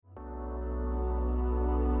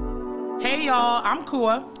Hey y'all, I'm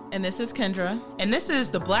Kua. And this is Kendra. And this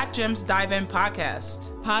is the Black Gems Dive In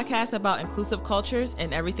podcast. Podcast about inclusive cultures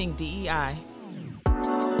and everything DEI.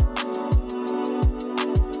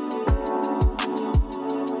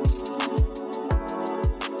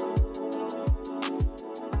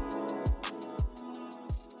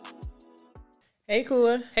 Hey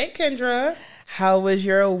Kua. Hey Kendra. How was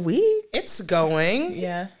your week? It's going.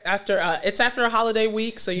 Yeah. It's after a holiday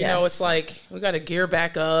week, so you Yes. know it's like we got to gear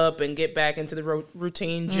back up and get back into the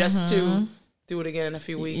routine just to do it again in a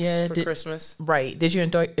few weeks for Christmas. Right. Did you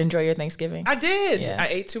enjoy your Thanksgiving? I did. Yeah. I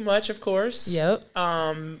ate too much, of course. Yep.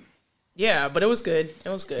 Yeah, but it was good. It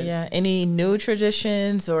was good. Yeah. Any new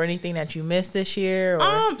traditions or anything that you missed this year?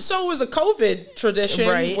 Or? So it was a COVID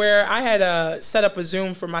tradition where I had set up a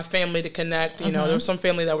Zoom for my family to connect. You know, there was some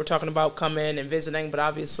family that were talking about coming and visiting, but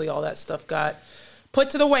obviously all that stuff got put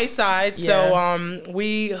to the wayside. Yeah. So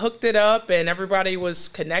we hooked it up and everybody was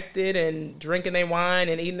connected and drinking their wine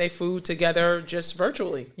and eating their food together just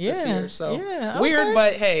virtually this year. So weird,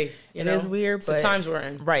 but hey, it is weird, it's but the times we're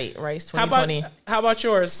in. Right. It's 2020. How about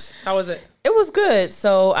yours? How was it? It was good.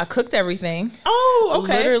 So I cooked everything. Oh,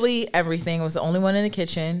 okay. Literally everything. I was the only one in the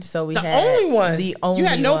kitchen. So we The had only one. The only You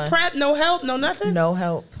had no one. prep, no help, no nothing? No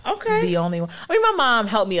help. Okay. The only one. I mean, my mom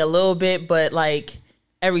helped me a little bit, but like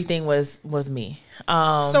everything was me.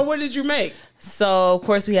 So what did you make? So of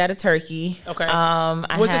course we had a turkey. Okay.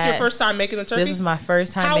 Was this your first time making the turkey? This is my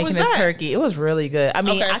first time making a turkey. It was really good. I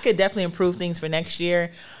mean, I could definitely improve things for next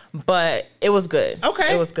year, but it was good.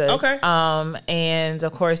 Okay. It was good. Okay. And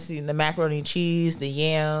of course the macaroni and cheese, the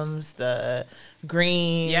yams, the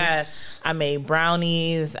greens. Yes. I made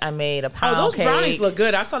brownies. I made a pound cake. Oh, those brownies look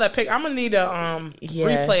good. I saw that pic. I'm gonna need a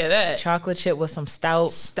replay of that. Chocolate chip with some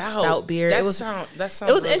stout beer. That sounds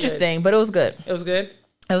it was interesting, but it was good. It was good.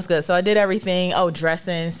 It was good. So I did everything. Oh,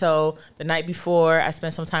 dressing. So the night before, I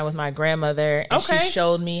spent some time with my grandmother, and she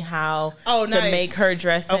showed me how to make her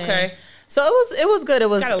dressing. Okay. So it was good. It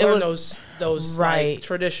was those like,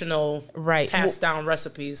 traditional passed down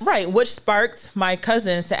recipes. Right, which sparked my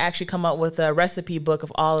cousins to actually come up with a recipe book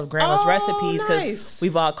of all of Grandma's recipes, because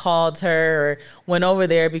we've all called her or went over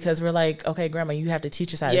there because we're like, okay, Grandma, you have to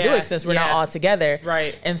teach us how to do it since we're not all together.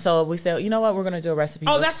 Right. And so we said, you know what, we're going to do a recipe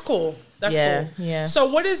book. That's cool. That's cool. Yeah. So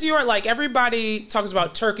what is your, like, everybody talks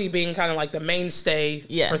about turkey being kind of like the mainstay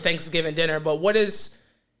for Thanksgiving dinner, but what is,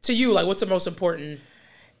 to you, like, what's the most important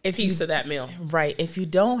piece of that meal? Right. If you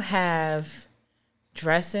don't have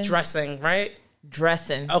dressing, right?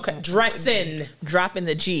 Dressing. Okay. Dressing. Dropping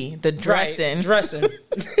the G. The dressing. Right. Dressing.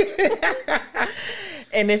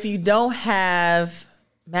 And if you don't have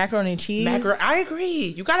macaroni and cheese. I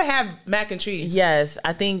agree. You got to have mac and cheese. Yes.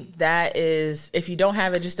 I think that is, if you don't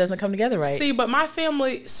have it, just doesn't come together right. See, but my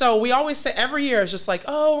family, so we always say every year it's just like,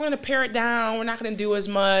 oh, we're going to pare it down. We're not going to do as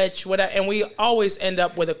much. And we always end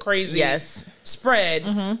up with a crazy spread.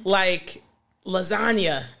 Like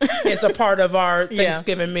lasagna is a part of our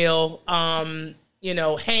Thanksgiving meal. You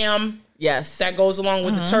know, ham. Yes. That goes along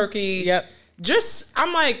with the turkey. Yep.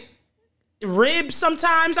 I'm like, ribs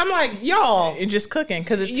sometimes. I'm like, y'all. You're just cooking.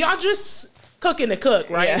 Y'all just cooking to cook,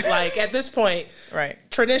 right? Yeah. Like at this point. Right.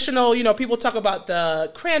 Traditional, you know, people talk about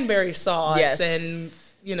the cranberry sauce and,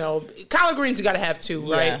 you know, collard greens you got to have two,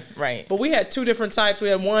 right? Yeah, right. But we had two different types. We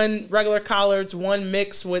had one regular collards, one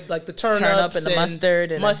mixed with like the turnips and the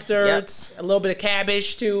mustard. And mustards, a little bit of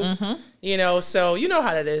cabbage too. You know, so you know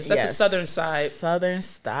how that is. That's the southern side. Southern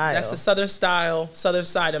style. That's the southern style, southern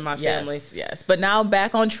side of my family. Yes. But now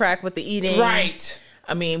back on track with the eating. Right.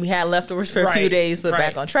 I mean, we had leftovers for a few days, but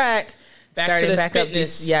back on track. Back to this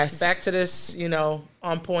fitness. Back to this, you know,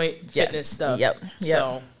 on point fitness stuff. Yep.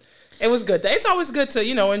 So it was good. It's always good to,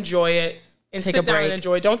 you know, enjoy it and sit down and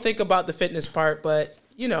enjoy it. Don't think about the fitness part, but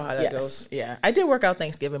you know how that goes. Yeah. I did work out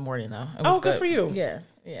Thanksgiving morning though. It was good for you. Yeah.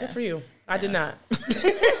 Good for you. I did not.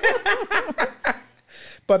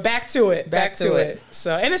 But back to it. Back to it.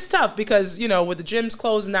 So, and it's tough because, you know, with the gyms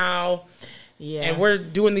closed now and we're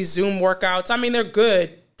doing these Zoom workouts. I mean, they're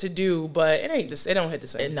good to do, but it don't hit the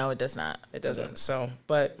same. No, it does not. It doesn't. So,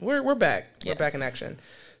 but we're back. We're back in action.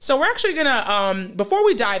 So we're actually gonna before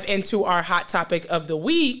we dive into our hot topic of the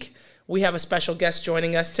week, we have a special guest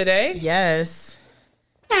joining us today. Yes.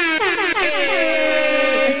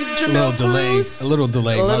 A little delay. A little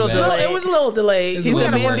delay. It was a little delayed. He's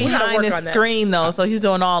the man behind the screen, though, so he's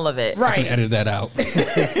doing all of it. Right. I can edit that out.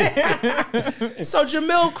 So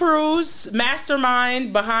Jamil Cruz,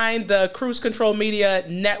 mastermind behind the Cruise Control Media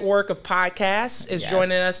network of podcasts, is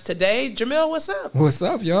joining us today. Jamil, what's up? What's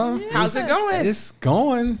up, y'all? How's it going? It's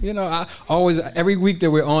going. You know, I always, every week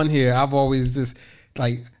that we're on here, I've always just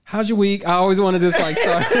like, how's your week? I always wanted to like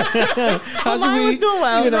start. How's your week? Doing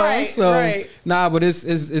well. You know, right, so right. Nah, but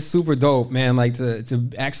it's super dope, man. Like to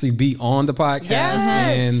actually be on the podcast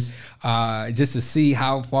and just to see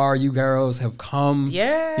how far you girls have come.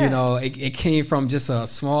 Yeah, you know, it came from just a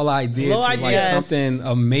small idea to like something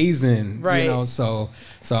amazing. Right. You know, so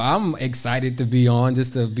I'm excited to be on,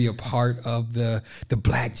 just to be a part of the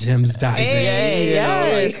Black Gems Diving.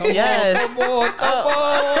 Hey, Come on.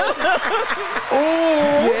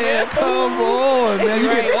 Oh, yeah, come on, man. You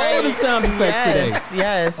get all the sound effects today.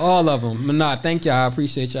 Yes. All of them. But nah, thank y'all. I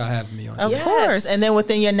appreciate y'all having me on. Of course. And then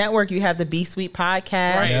within your network, you have the B Suite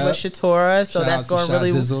podcast with Shatora. So that's going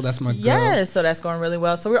really well. Dizzle, that's my girl. Yes, so that's going really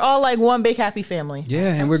well. So we're all like one big happy family.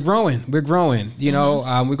 Yeah, and we're growing. We're growing. You know,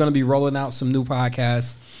 we're going to be rolling out some new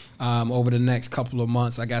podcasts over the next couple of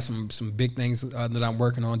months. I got some big things that I'm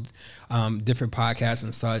working on, different podcasts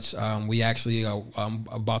and such. We actually are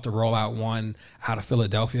about to roll out one out of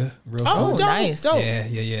Philadelphia real soon. Oh, nice. Dope.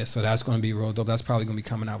 Yeah. So that's going to be real dope. That's probably going to be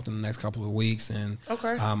coming out within the next couple of weeks. And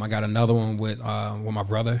I got another one with my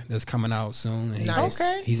brother that's coming out soon.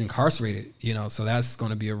 And he's incarcerated, you know, so that's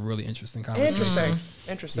going to be a really interesting conversation.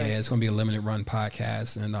 Interesting. Yeah, it's going to be a limited run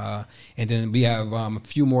podcast, and then we have a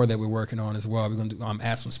few more that we're working on as well. We're going to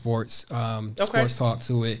add some sports talk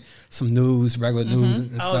to it, some news, regular news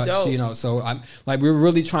and such. Dope. You know, so we're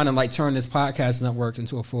really trying to like turn this podcast network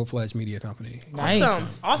into a full-fledged media company.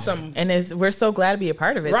 Nice. Awesome. And we're so glad to be a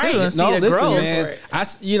part of it too. And see the growth. Man,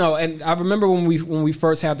 and I remember when we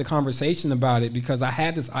first had the conversation about it, because I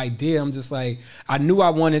had this idea. I'm just like, I knew I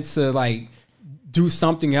wanted to like do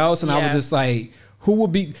something else, and I was just like, who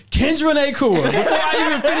would be Kendra and Akua? Before I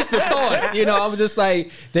even finished the thought, you know, I was just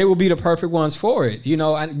like, they will be the perfect ones for it, you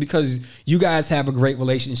know, because you guys have a great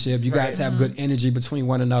relationship. You guys have good energy between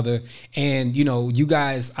one another. And, you know, you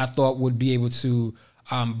guys, I thought, would be able to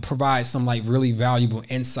provide some like really valuable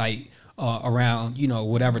insight around, you know,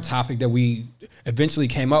 whatever topic that we eventually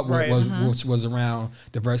came up with, which was around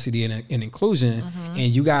diversity and inclusion.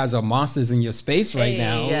 And you guys are monsters in your space right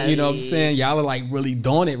now. Yes. You know what I'm saying? Y'all are like really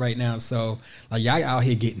doing it right now. So like y'all out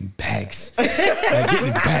here getting bags.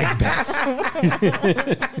 Getting bags.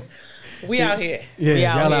 We out here.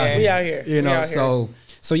 Yeah, we out here. You know,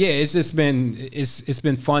 so yeah, it's just been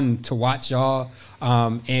been fun to watch y'all,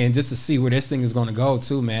 and just to see where this thing is going to go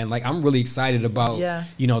too, man. Like I'm really excited about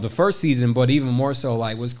you know, the first season, but even more so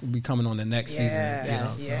like what's be coming on the next season. You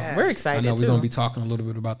know, so we're excited. I know we're going to be talking a little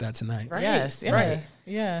bit about that tonight. Right. Yes. Yeah. Right.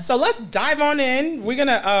 Yeah. So let's dive on in. We're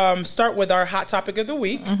gonna start with our hot topic of the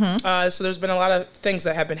week. So there's been a lot of things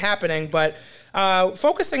that have been happening, but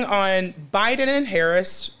focusing on Biden and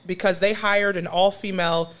Harris, because they hired an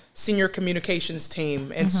all-female senior communications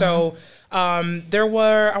team. And so there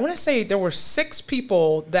were 6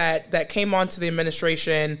 people that came onto the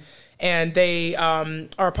administration, and they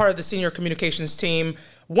are part of the senior communications team.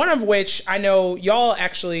 One of which I know y'all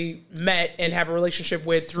actually met and have a relationship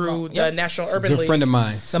with through the National Urban League. A friend of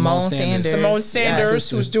mine, Simone Sanders,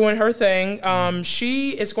 who's doing her thing.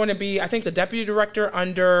 She is going to be, I think, the deputy director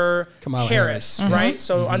under Kamala Harris, right?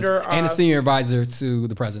 So under and a senior advisor to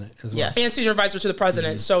the president as well. Yes, and senior advisor to the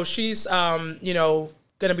president. So she's, you know,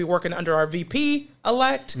 going to be working under our VP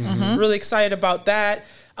elect. Really excited about that.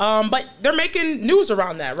 But they're making news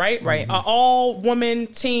around that, right? Right. All-woman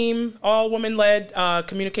team, all-woman-led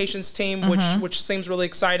communications team, which seems really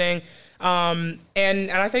exciting. And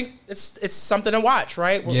I think it's something to watch,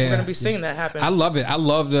 right? We're going to be seeing that happen. I love it. I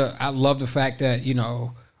love the fact that, you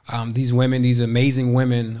know, these women, these amazing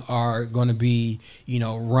women, are going to be, you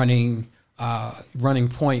know, running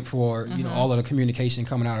point for you know, all of the communication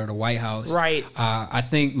coming out of the White House. Right. I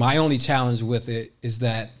think my only challenge with it is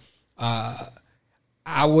that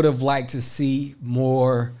I would have liked to see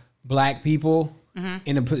more Black people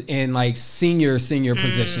in like senior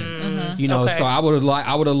positions. You know, so I would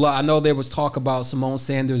have I know there was talk about Simone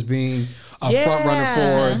Sanders being a front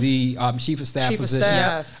runner for the chief of staff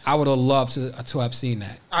position. I would have loved to have seen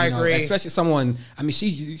that. I agree. Especially someone, I mean,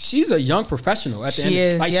 she's a young professional at the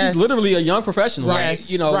end. Like she's literally a young professional. Right. Like,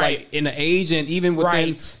 you know, like in the age and even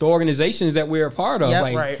within the organizations that we're a part of.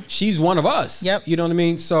 Like she's one of us. Yep. You know what I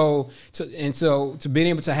mean? So to being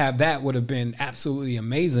able to have that would have been absolutely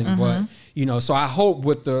amazing. But you know, so I hope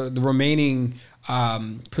with the remaining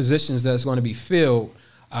positions that's going to be filled,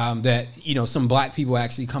 that, you know, some Black people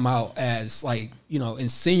actually come out as, like, you know, in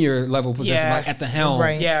senior level positions, like at the helm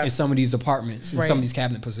in some of these departments, in some of these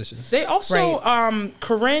cabinet positions. They also,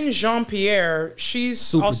 Corinne Jean-Pierre, she's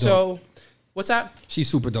super also dope. What's that? She's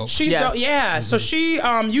super dope. She's dope. Yeah. Mm-hmm. So she,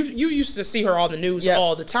 you used to see her on the news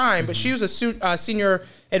all the time, but she was a senior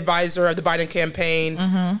advisor of the Biden campaign.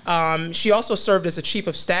 Mm-hmm. She also served as a chief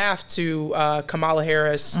of staff to Kamala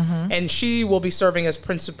Harris, and she will be serving as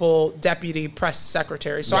principal deputy press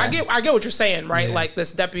secretary. So I get what you're saying, right? Yeah. Like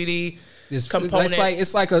this deputy component.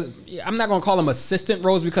 It's like a. I'm not gonna call them assistant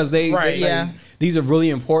roles because these are really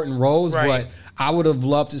important roles, but I would have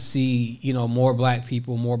loved to see, more black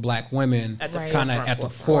people, more black women kind of at the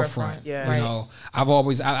forefront. Yeah. You know,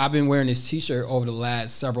 I've been wearing this T-shirt over the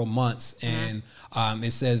last several months, and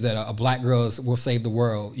it says that a black girl will save the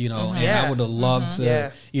world. And I would have loved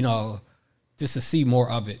to, just to see more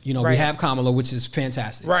of it. We have Kamala, which is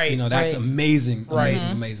fantastic. Right. That's amazing.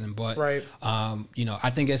 But, I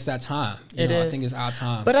think it's that time. I think it's our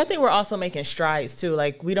time. But I think we're also making strides too.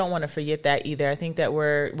 Like, we don't want to forget that either. I think that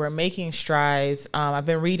we're making strides. I've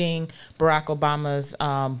been reading Barack Obama's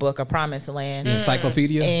book, A Promised Land. The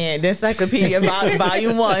Encyclopedia? And the Encyclopedia,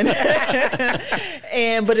 volume 1.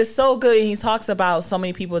 But it's so good. He talks about so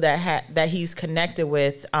many people that he's connected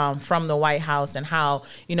with from the White House, and how,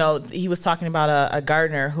 he was talking about a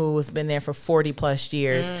gardener who's been there for 40 plus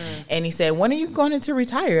years. And he said, when are you going to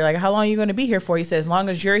retire? Like, how long are you going to be here for? He said, as long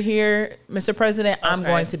as you're here, Mr. President, I'm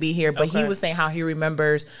going to be here. But he was saying how he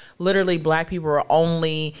remembers literally black people were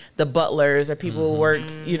only the butlers or people who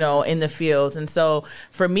worked, in the fields. And so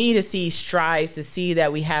for me to see strides, to see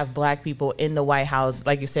that we have black people in the White House,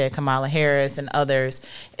 like you said, Kamala Harris and others,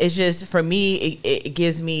 it's just, for me, it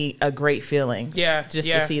gives me a great feeling. Yeah. Just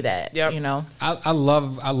to see that, I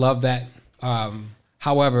love that.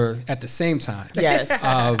 However, at the same time, yes,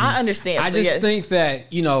 I understand. I just think that,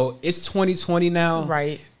 it's 2020 now.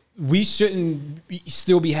 Right. We shouldn't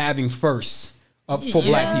still be having firsts for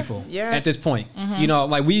black people at this point.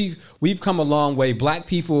 Like we've come a long way. Black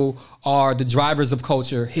people are the drivers of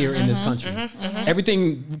culture here in this country.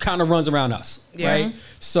 Everything kind of runs around us, right?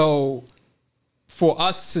 So for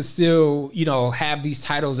us to still, have these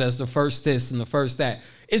titles as the first this and the first that,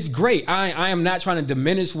 it's great. I am not trying to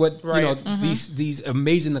diminish what these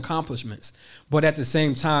amazing accomplishments, but at the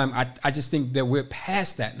same time, I just think that we're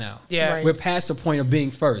past that now. Yeah, we're past the point of being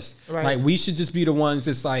first. Right. Like, we should just be the ones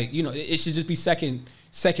that's like, it should just be second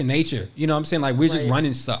nature. You know what I'm saying? Like, we're just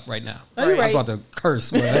running stuff right now. I'm about to curse,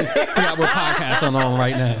 but we're podcasting on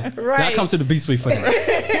right now. Right. Now come to the Beast Week for that.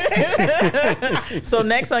 So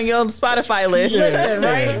next on your Spotify list.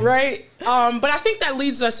 Listen, right. But I think that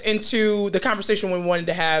leads us into the conversation we wanted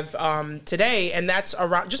to have today, and that's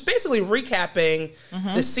around just basically recapping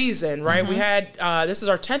the season, right? We had, this is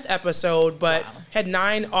our 10th episode, but had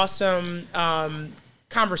 9 awesome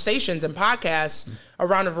conversations and podcasts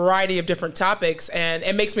around a variety of different topics, and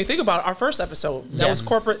it makes me think about our first episode. That was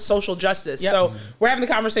corporate social justice. Yep. So we're having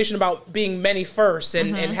the conversation about being many first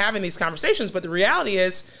and having these conversations, but the reality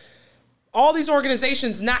is all these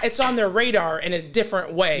organizations, it's on their radar in a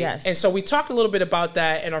different way. Yes. And so we talked a little bit about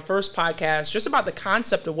that in our first podcast, just about the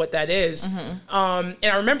concept of what that is. And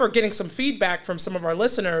I remember getting some feedback from some of our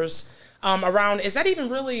listeners around, is that even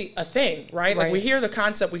really a thing, right? Like, we hear the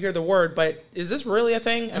concept, we hear the word, but is this really a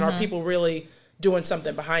thing? And are people really doing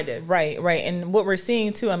something behind it? Right. And what we're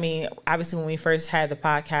seeing too, I mean, obviously when we first had the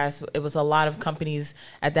podcast, it was a lot of companies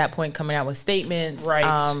at that point coming out with statements.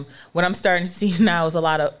 Right. What I'm starting to see now is a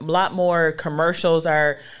lot more commercials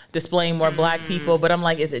are displaying more black people, but I'm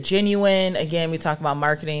like, is it genuine? Again, we talk about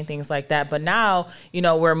marketing, things like that. But now,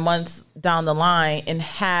 we're months down the line, and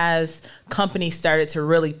has companies started to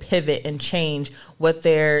really pivot and change what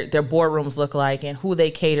their boardrooms look like and who they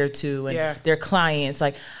cater to and their clients.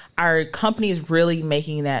 Like, are companies really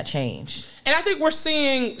making that change? And I think we're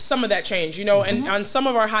seeing some of that change, and on some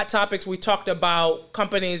of our hot topics, we talked about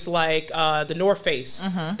companies like the North Face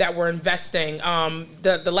that were investing.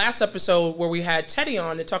 The last episode where we had Teddy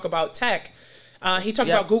on to talk about tech, he talked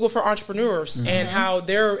about Google for Entrepreneurs and how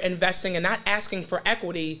they're investing and not asking for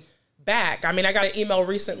equity back. I mean, I got an email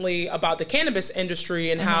recently about the cannabis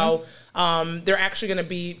industry and how they're actually going to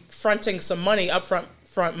be fronting some money,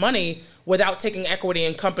 upfront money, without taking equity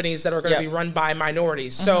in companies that are going to be run by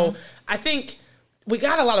minorities. So I think we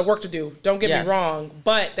got a lot of work to do. Don't get me wrong,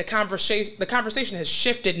 but the conversation has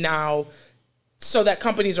shifted now, so that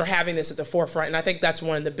companies are having this at the forefront, and I think that's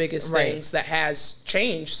one of the biggest things that has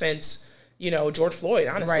changed since George Floyd.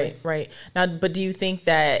 Honestly, right now. But do you think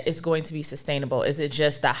that it's going to be sustainable? Is it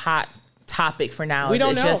just the hot topic for now? We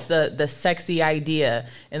don't know. Just the sexy idea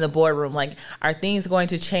in the boardroom? Like, are things going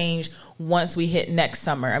to change once we hit next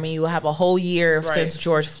summer? I mean, you will have a whole year since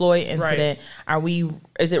George Floyd incident.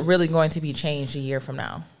 Is it really going to be changed a year from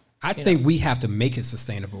now? I think we have to make it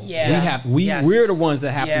sustainable. Yeah. We're the ones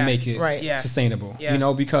that have to make it sustainable. Yeah. You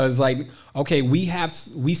know, because like, okay,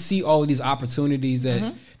 we see all of these opportunities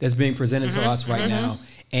that's being presented to us right now.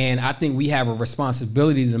 And I think we have a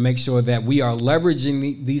responsibility to make sure that we are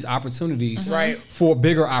leveraging these opportunities for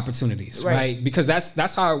bigger opportunities, right? Because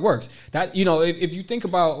that's how it works. That, you know, if you think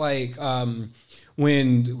about like,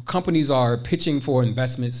 when companies are pitching for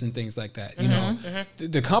investments and things like that, you know,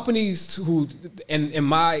 the companies who, in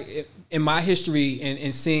my history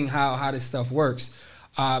and seeing how this stuff works,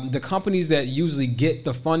 the companies that usually get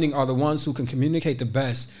the funding are the ones who can communicate the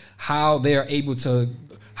best how they're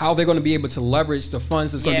going to be able to leverage the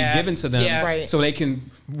funds that's going to be given to them, so they can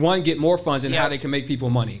get more funds and how they can make people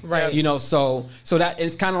money, right? You know, so that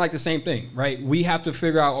it's kind of like the same thing, right? We have to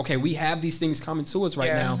figure out, okay, we have these things coming to us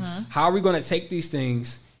right now. How are we going to take these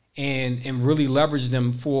things and really leverage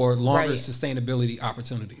them for longer sustainability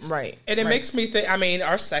opportunities, right? And it makes me think. I mean,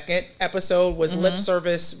 our second episode was lip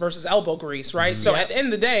service versus elbow grease, right? So at the end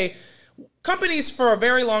of the day, companies for a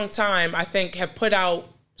very long time, I think, have put out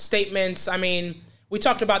statements. I mean, we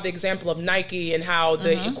talked about the example of Nike and how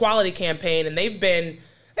the equality campaign, and they've been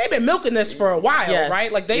milking this for a while,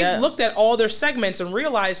 right? Like they've looked at all their segments and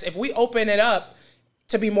realized if we open it up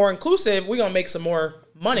to be more inclusive, we're gonna make some more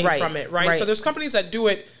money from it, right? So there's companies that do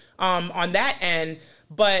it on that end,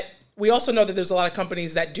 but we also know that there's a lot of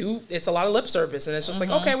companies that do. It's a lot of lip service, and it's just like,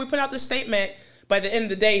 okay, we put out this statement, but at the end of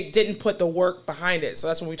the day, didn't put the work behind it. So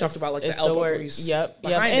that's when we talked about like the elbow grease.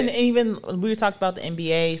 And even we talked about the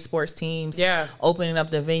NBA sports teams, opening up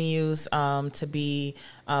the venues to be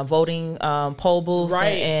voting poll booths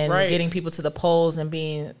and getting people to the polls and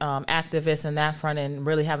being activists in that front and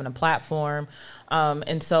really having a platform.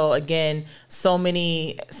 And so again, so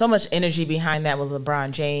much energy behind that with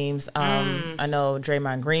LeBron James. I know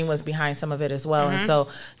Draymond Green was behind some of it as well. And so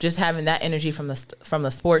just having that energy from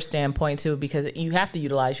the sports standpoint too, because you have to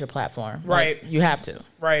utilize your platform. Right. Like, you have to.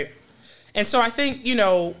 Right. And so I think, you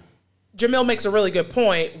know, Jamil makes a really good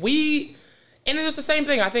point. And it's the same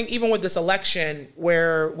thing, I think, even with this election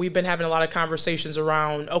where we've been having a lot of conversations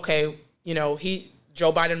around, okay, you know,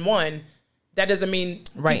 Joe Biden won. That doesn't mean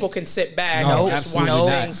people can sit back and just watch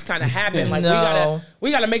things kind of happen. Like we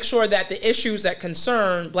gotta make sure that the issues that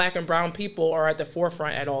concern Black and brown people are at the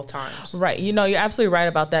forefront at all times. Right. You know, you're absolutely right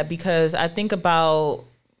about that, because I think about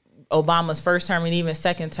Obama's first term and even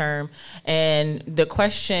second term, and the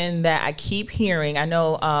question that I keep hearing, I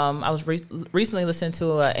know I was recently listening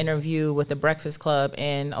to an interview with the Breakfast Club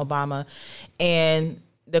and Obama, and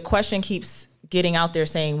the question keeps getting out there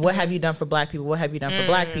saying, what have you done for Black people? What have you done for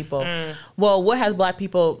Black people? Well, what has Black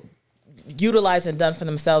people utilized and done for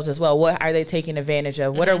themselves as well? What are they taking advantage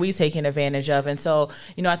of? What are we taking advantage of? And so,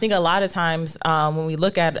 you know, I think a lot of times when we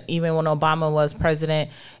look at, even when Obama was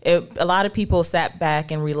president, a lot of people sat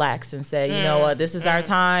back and relaxed and said, you know what, this is our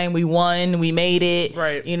time. We won. We made it.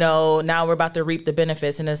 Right. You know, now we're about to reap the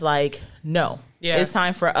benefits. And it's like, no. It's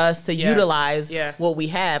time for us to utilize what we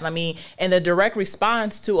have. I mean, and the direct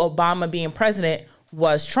response to Obama being president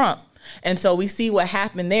was Trump. And so we see what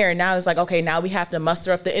happened there. And now it's like, okay, now we have to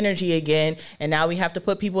muster up the energy again. And now we have to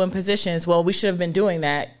put people in positions. Well, we should have been doing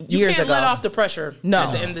that years ago. You can't let off the pressure at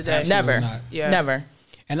the end of the day. Never. Never.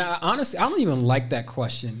 And honestly, I don't even like that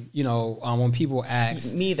question, you know, when people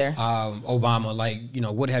ask Obama, like, you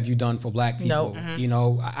know, what have you done for Black people? You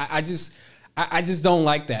know, I just don't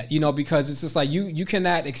like that, you know, because it's just like you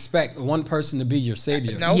cannot expect one person to be your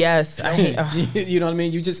savior. Yes. You know what I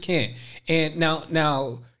mean? You just can't. And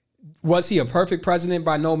now, was he a perfect president?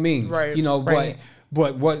 By no means. Right. You know,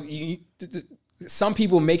 but what some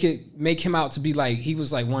people make him out to be like he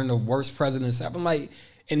was like one of the worst presidents ever. I'm like,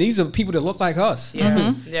 and these are people that look like us.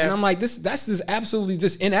 And I'm like, that's just absolutely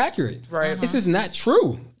just inaccurate. Right. This is not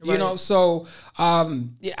true. You know, so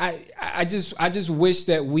I just wish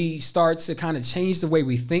that we start to kind of change the way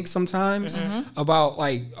we think sometimes about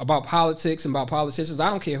politics and about politicians. I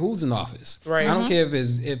don't care who's in office. Right. I don't care if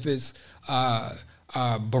it's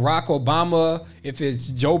Barack Obama, if it's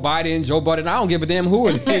Joe Biden, I don't give a damn who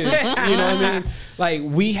it is. You know what I mean? Like,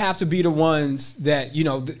 we have to be the ones that, you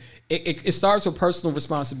know, it starts with personal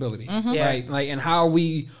responsibility, right? Like, and how are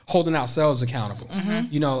we holding ourselves accountable,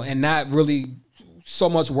 you know, and not really so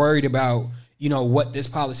much worried about, you know, what this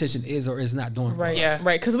politician is or is not doing. Right. Yeah.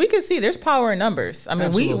 Right. Because we can see there's power in numbers. I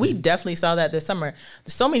mean, we definitely saw that this summer.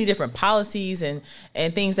 There's so many different policies and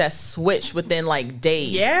things that switch within like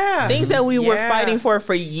days. Yeah. Things that we were fighting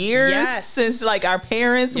for years since like our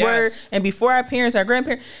parents were, and before our parents, our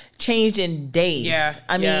grandparents, changed in days. Yeah.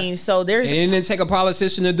 I mean, so there's. And it didn't take a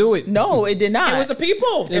politician to do it. No, it did not. It was the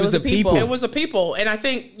people. It was the people. It was the people. And I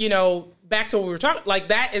think, you know, back to what we were talking, like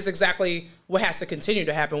that is exactly what has to continue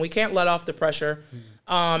to happen. We can't let off the pressure.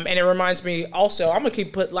 And it reminds me also, I'm going to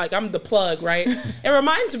keep I'm the plug, right? It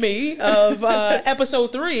reminds me of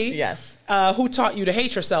episode 3. Yes. Who Taught You to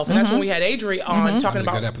Hate Yourself? And that's when we had Adri on talking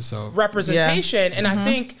about representation. And I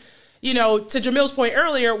think, you know, to Jamil's point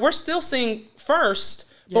earlier, we're still seeing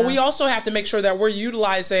first, but we also have to make sure that we're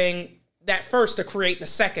utilizing that first to create the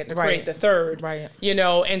second, to create the third, you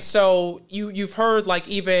know? And so you've heard like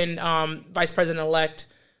even Vice President-elect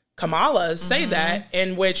Kamala say that,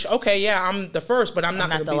 in which, okay, yeah, I'm the first, but I'm not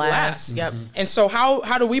going to be last. Yep. And so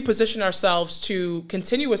how do we position ourselves to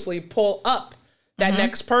continuously pull up that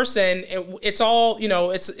next person? It's all, you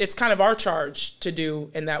know, it's kind of our charge to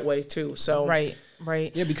do in that way too. So right.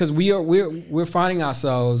 Yeah, because we're finding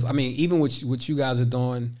ourselves, I mean, even with what you guys are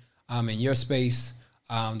doing in your space,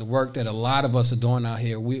 the work that a lot of us are doing out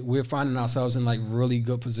here, we're finding ourselves in like really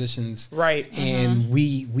good positions. Right. And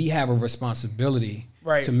we have a responsibility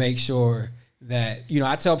to make sure that, you know,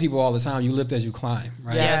 I tell people all the time, you lift as you climb,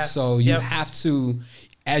 right? Yes. So you have to,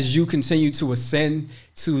 as you continue to ascend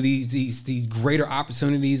to these greater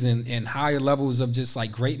opportunities and higher levels of just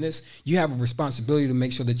like greatness, you have a responsibility to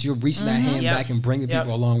make sure that you're reaching that hand back and bringing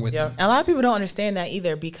people along with you. A lot of people don't understand that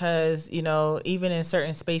either, because, you know, even in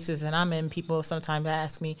certain spaces and I'm in, people sometimes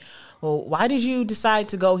ask me, well, why did you decide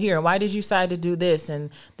to go here? Why did you decide to do this? And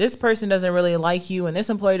this person doesn't really like you and this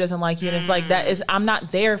employer doesn't like you. And it's like, I'm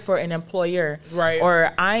not there for an employer. Right.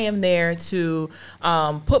 Or I am there to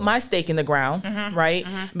put my stake in the ground, right?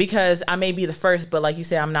 Because I may be the first, but like you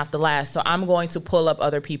said, I'm not the last. So I'm going to pull up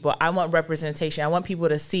other people. I want representation. I want people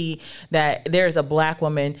to see that there's a Black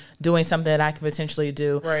woman doing something that I can potentially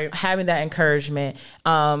do. Right. Having that encouragement,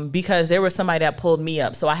 because there was somebody that pulled me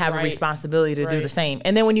up. So I have a responsibility to do the same.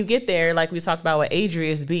 And then when you get there, like we talked about with Adri,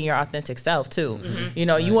 is being your authentic self too. You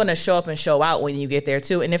know, you want to show up and show out when you get there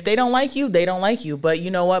too. And if they don't like you, they don't like you. But you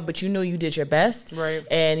know what? But you knew you did your best. Right.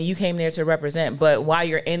 And you came there to represent. But while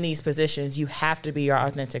you're in these positions, you have to be your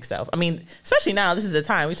authentic self. I mean, especially now, this is the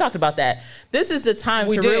time. We talked about that. This is the time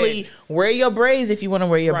to really wear your braids if you want to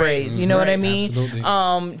wear your braids. You know what I mean?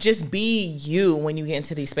 Absolutely. Just be you when you get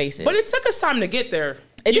into these spaces. But it took us time to get there.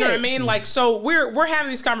 You know what I mean? Like, so we're having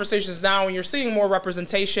these conversations now, and you're seeing more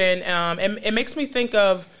representation. And it makes me think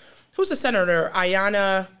of, who's the senator?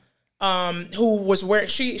 Ayanna, who was wearing,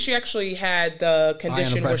 she actually had the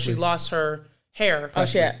condition where she lost her hair.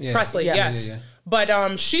 Presley, yes. Yeah. But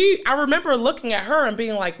I remember looking at her and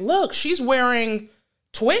being like, look, she's wearing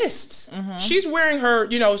twists. She's wearing her,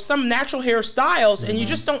 you know, some natural hairstyles, and you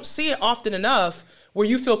just don't see it often enough where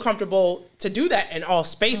you feel comfortable to do that in all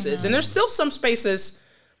spaces. And there's still some spaces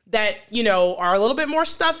that, you know, are a little bit more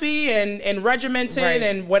stuffy and regimented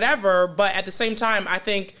and whatever. But at the same time, I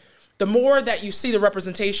think the more that you see the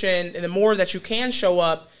representation and the more that you can show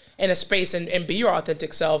up in a space and be your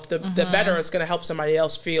authentic self, the better it's going to help somebody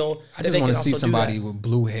else feel. I just want to see somebody with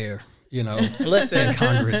blue hair, you know, listen, in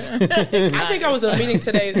Congress. I think I was in a meeting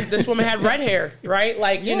today. This woman had red hair, right?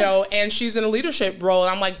 Like, you know, and she's in a leadership role.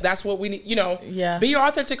 And I'm like, that's what we need, you know, be your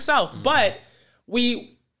authentic self. But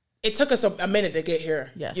it took us a minute to get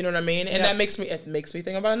here. Yes. You know what I mean? And that makes me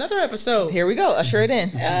think about another episode. Here we go. Usher it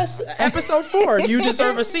in. Yes. Episode 4, You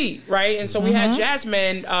Deserve a Seat, right? And so we had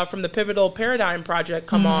Jasmine from the Pivotal Paradigm Project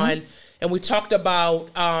come on, and we talked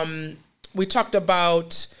about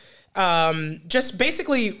just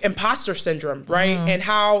basically imposter syndrome, right? And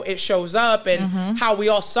how it shows up and how we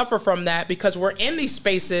all suffer from that because we're in these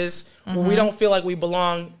spaces where we don't feel like we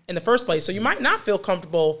belong in the first place. So you might not feel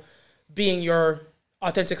comfortable being your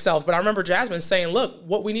authentic self. But I remember Jasmine saying, look,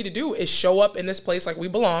 what we need to do is show up in this place like we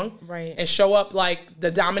belong. Right. And show up like the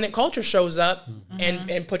dominant culture shows up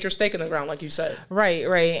and put your stake in the ground, like you said. Right.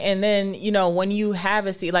 And then, you know, when you have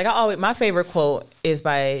a seat, like my favorite quote is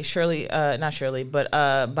by not Shirley, but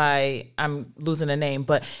by, I'm losing the name,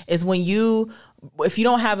 but is if you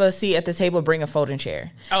don't have a seat at the table, bring a folding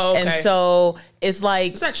chair. Oh, okay. And so it's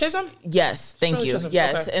like... Is that Chisholm? Yes, thank you. Chisholm.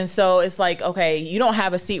 Yes. Okay. And so it's like, okay, you don't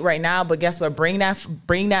have a seat right now, but guess what? Bring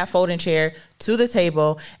that folding chair to the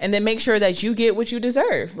table and then make sure that you get what you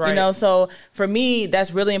deserve. Right. You know, so for me,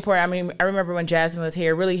 that's really important. I mean, I remember when Jasmine was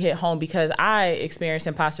here, it really hit home because I experienced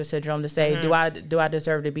imposter syndrome to say, do I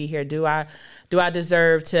deserve to be here? Do I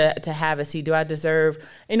deserve to have a seat? Do I deserve,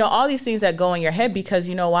 you know, all these things that go in your head because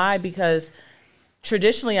you know why? Because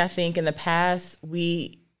traditionally, I think in the past,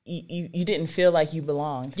 you didn't feel like you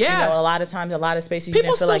belonged. Yeah. You know, a lot of times, a lot of spaces, you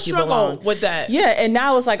didn't feel like you belonged. People still struggle with that. Yeah, and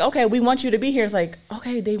now it's like, okay, we want you to be here. It's like,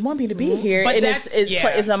 okay, they want me to be here. But and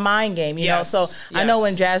it's a mind game, you know? So I know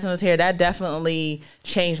when Jasmine was here, that definitely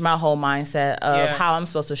changed my whole mindset of how I'm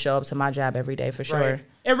supposed to show up to my job every day, for sure. Right.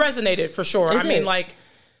 It resonated, for sure. I mean, like,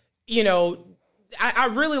 you know, I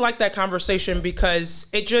really like that conversation because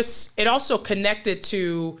it also connected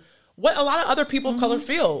to what a lot of other people of color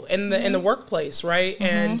feel in the workplace, right?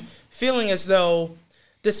 And feeling as though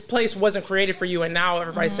this place wasn't created for you, and now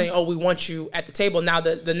everybody's saying, "Oh, we want you at the table." Now,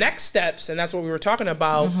 the next steps, and that's what we were talking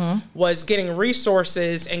about, was getting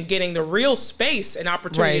resources and getting the real space and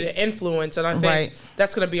opportunity to influence. And I think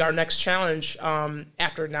that's going to be our next challenge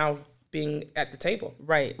after now being at the table.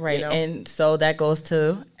 Right. You know? And so that goes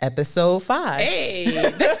to episode 5. Hey,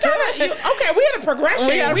 this kind of, okay, we had a progression.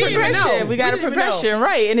 We got a progression,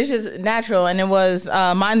 right. And it's just natural. And it was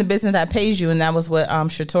Mind the Business That Pays You. And that was what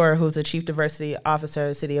Shatora, who's the Chief Diversity Officer of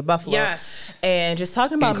the City of Buffalo. Yes. And just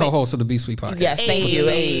talking about... And co-host of the B-Suite podcast. Yes, thank you.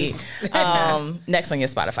 Next on your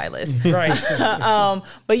Spotify list. Right.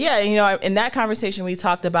 But yeah, you know, in that conversation, we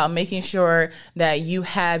talked about making sure that you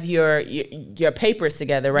have your papers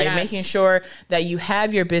together, right? Yes. Making sure that you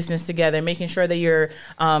have your business together, making sure that you're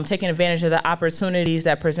taking advantage of the opportunities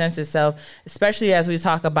that presents itself, especially as we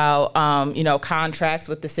talk about contracts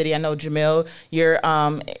with the city. I know, Jamil,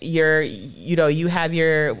 you have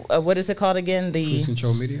your what is it called again? The Cruise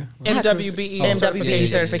Control Media, MWBE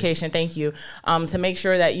certification. Thank you. To make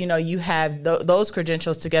sure that you have those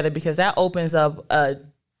credentials together, because that opens up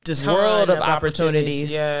just world of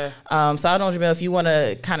opportunities. Yeah. So I don't know, Jamil, if you want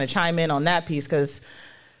to kind of chime in on that piece, because.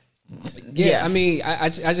 Yeah, I mean, I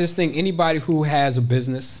just think anybody who has a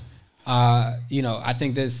business, I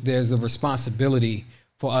think there's a responsibility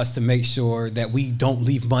for us to make sure that we don't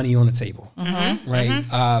leave money on the table, right?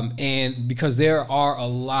 And because there are a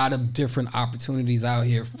lot of different opportunities out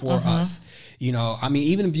here for us. I mean,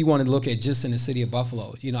 even if you want to look at just in the city of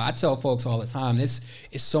Buffalo, I tell folks all the time, it's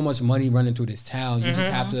so much money running through this town. You just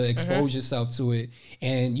have to expose yourself to it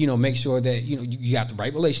and, make sure that, you got the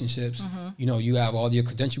right relationships, you have all your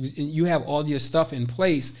credentials, and you have all your stuff in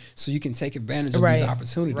place so you can take advantage of these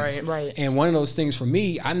opportunities. Right. And one of those things for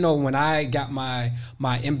me, I know when I got my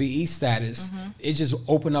MBE status, it just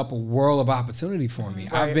opened up a world of opportunity for me.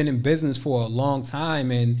 I've been in business for a long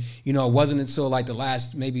time, and, it wasn't until like the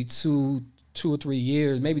last maybe 2 or 3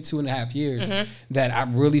 years, maybe 2.5 years, that I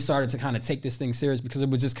really started to kind of take this thing serious, because it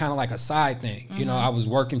was just kind of like a side thing. I was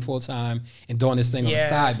working full time and doing this thing on the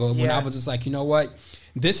side. But when I was just like, you know what?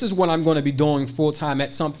 This is what I'm going to be doing full time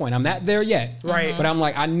at some point. I'm not there yet. Right. But I'm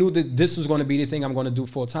like, I knew that this was going to be the thing I'm going to do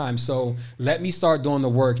full time. So let me start doing the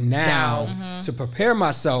work now to prepare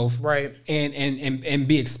myself and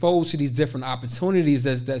be exposed to these different opportunities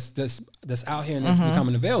that's out here and that's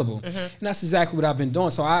becoming available. And that's exactly what I've been doing.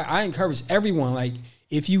 So I encourage everyone, like,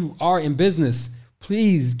 if you are in business,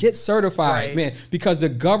 please get certified, man, because the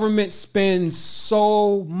government spends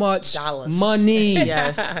so much money.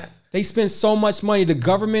 Yes. They spend so much money. The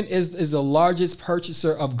government is the largest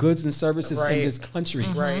purchaser of goods and services in this country.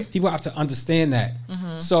 People have to understand that.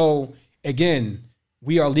 So again,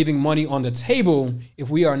 we are leaving money on the table if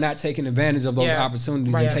we are not taking advantage of those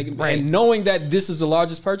opportunities and knowing that this is the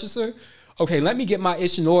largest purchaser. Okay, let me get my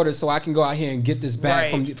ish in order so I can go out here and get this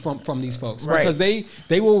back from these folks, because they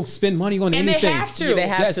will spend money on anything. And they have to. They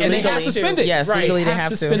have to. And they have to spend it. Yes, legally they have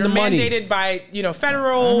to spend the money. Mandated by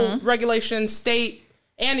federal regulations, state,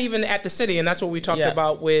 and even at the city. And that's what we talked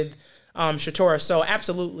about with Shatora. So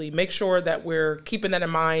absolutely, make sure that we're keeping that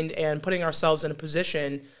in mind and putting ourselves in a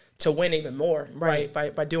position to win even more, right?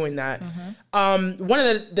 By doing that. One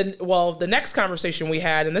of the next conversation we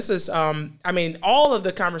had, and this is, all of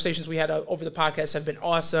the conversations we had over the podcast have been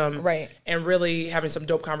awesome, and really having some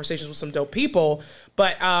dope conversations with some dope people.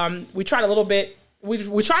 But we tried a little bit.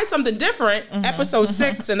 We tried something different, episode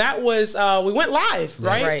 6, and that was we went live,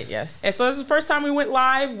 right? Right, yes. And so this is the first time we went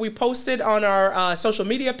live. We posted on our social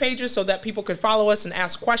media pages so that people could follow us and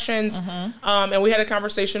ask questions. And we had a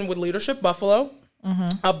conversation with Leadership Buffalo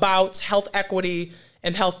about health equity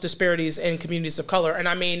and health disparities in communities of color. And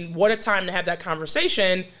I mean, what a time to have that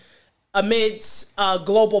conversation amidst a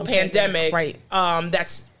global pandemic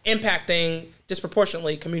that's impacting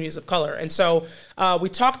disproportionately communities of color. And so we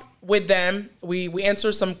talked with them. We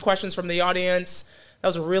answered some questions from the audience. That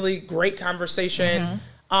was a really great conversation.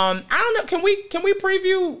 I don't know. Can we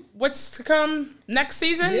preview what's to come next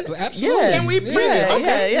season? Yeah, absolutely. Can we preview?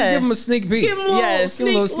 Okay, let's give them a sneak peek. Give them a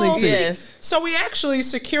little sneak peek. Yes. So we actually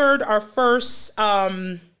secured our first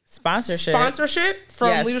sponsorship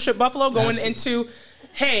from Leadership Buffalo going into.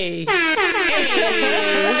 Hey, we gotta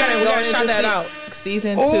shout that out.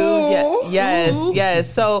 Season 2.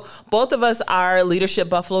 Yes. So both of us are Leadership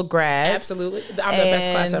Buffalo grads. Absolutely. I'm the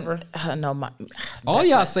best class ever. All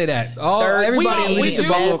y'all say that. Everybody in Leadership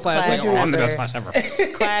Buffalo class like, I'm the best class ever.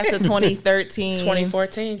 Class of 2013.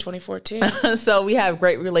 2014. So we have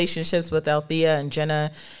great relationships with Althea and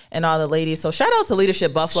Jenna and all the ladies. So shout out to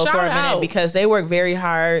Leadership Buffalo for a minute, because they work very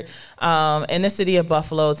hard in the city of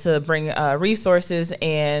Buffalo to bring resources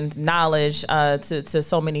and knowledge to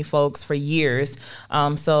so many folks for years.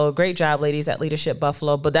 So great job, ladies, at Leadership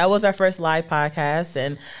Buffalo. But that was our first live podcast,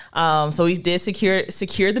 and so we did secure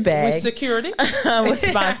the bag. We secured it with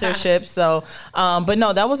sponsorship. So, but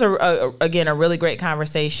no, that was again a really great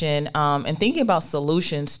conversation, and thinking about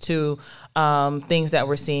solutions to things that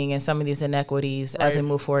we're seeing and some of these inequities as we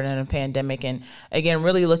move forward in a pandemic. And again,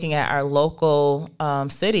 really looking at our local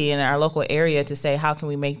city and our local area to say, how can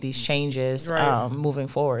we make these changes moving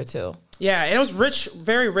forward too? Yeah, and it was rich,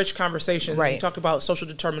 very rich conversations. We talked about social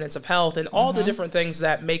determinants of health and all the different things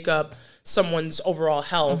that make up someone's overall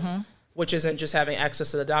health, which isn't just having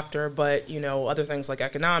access to the doctor, but, you know, other things like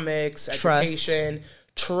economics, education,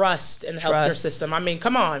 trust in the healthcare system. I mean,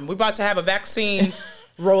 come on, we're about to have a vaccine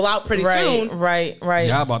roll out pretty soon. Right.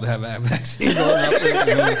 Y'all about to have a vaccine roll out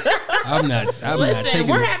pretty soon. I'm not taking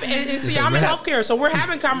we're having, and see, I'm in healthcare, so we're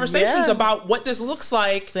having conversations about what this looks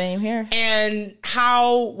like. Same here. And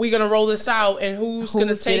how we're going to roll this out, and who's going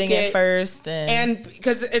to take it first. And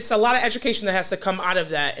because it's a lot of education that has to come out of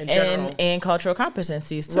that in general. And cultural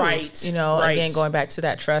competencies too. Right. You know, again, going back to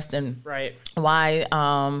that trust and why,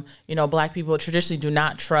 you know, Black people traditionally do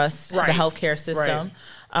not trust the healthcare system.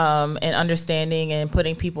 And understanding and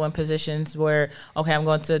putting people in positions where, okay, I'm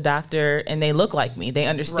going to the doctor and they look like me. They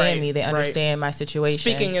understand me. They understand my situation.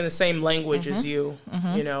 Speaking in the same language as you,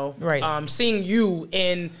 you know, seeing you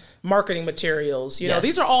in marketing materials, you know,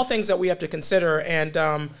 these are all things that we have to consider.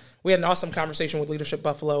 And we had an awesome conversation with Leadership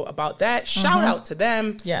Buffalo about that. Shout out to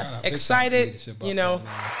them. Yes. Excited, you know,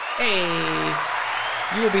 hey,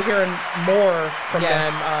 you will be hearing more from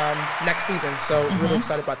them next season. So really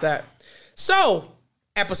excited about that. So,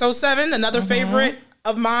 Episode 7, another favorite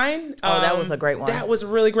of mine. That was a great one. That was a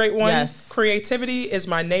really great one. Yes. Creativity is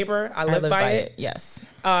my neighbor. I live by it. Yes.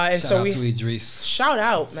 And shout out to Idris. Shout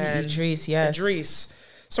out, man. Idris, yes. Idris.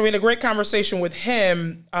 So we had a great conversation with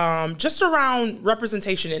him just around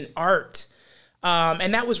representation in art.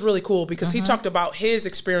 And that was really cool because he talked about his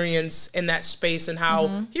experience in that space and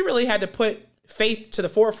how he really had to put faith to the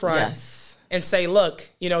forefront and say, look,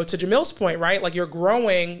 you know, to Jamil's point, right? Like, you're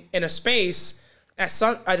growing in a space. At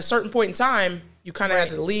a certain point in time, you kind of have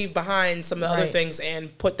to leave behind some of the other things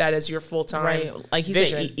and put that as your full-time like he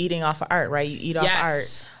vision. said, eating off of art, right? You eat off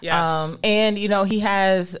art. Yes. And, you know, he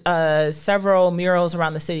has several murals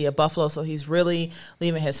around the city of Buffalo, so he's really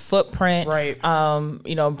leaving his footprint. Right.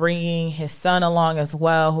 You know, bringing his son along as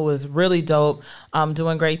well, who is really dope,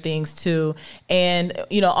 doing great things too. And,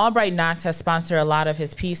 you know, Albright Knox has sponsored a lot of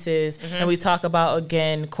his pieces, and we talk about,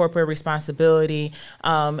 again, corporate responsibility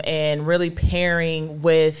and really pairing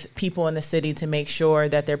with people in the city to make sure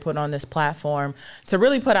that they're put on this platform to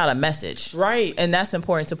really put out a message. Right. And that's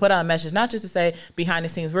important, to put out a message, not just to say behind the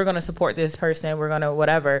scenes, we're going to support this person, we're going to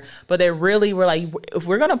whatever, but they really were like, if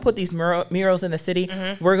we're going to put these murals in the city,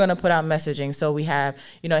 we're going to put out messaging. So we have,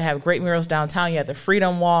 you know, have great murals downtown. You have the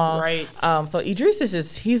Freedom Wall. Right. So Idris is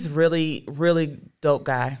just, he's really, really dope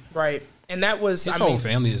guy. Right. And that was, his whole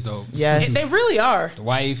family is dope. Yes. They really are. The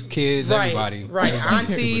wife, kids, everybody. Right.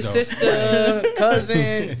 Auntie, sister,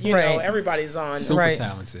 cousin, you know, everybody's on. Super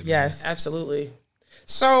talented. Yes. Man. Absolutely.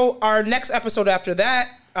 So our next episode after that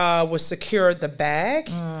was Secure the Bag.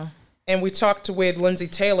 And we talked with Lindsay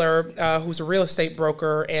Taylor, who's a real estate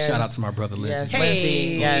broker. And shout out to my brother, Lindsay.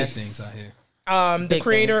 Hey. Lindsay, things out here. The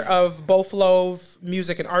creator of Both Love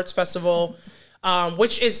Music and Arts Festival.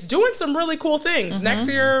 Which is doing some really cool things. Next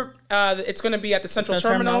year, it's going to be at the Central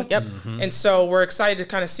Terminal. Yep. And so we're excited to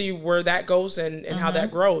kind of see where that goes and how that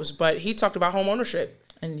grows. But he talked about home ownership.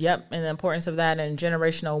 And and the importance of that and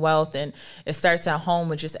generational wealth. And it starts at home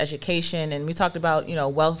with just education. And we talked about, you know,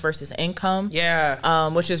 wealth versus income. Yeah.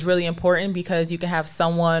 Which is really important because you can have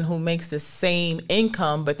someone who makes the same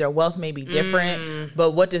income, but their wealth may be different.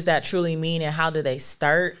 But what does that truly mean and how do they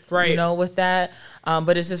start, you know, with that?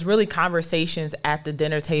 But it's just really conversations at the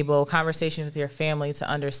dinner table, conversations with your family to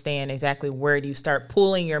understand exactly where do you start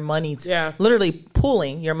pooling your money, literally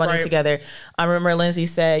pooling your money together. I remember Lindsay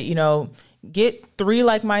said, you know, get 3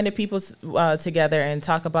 like-minded people together and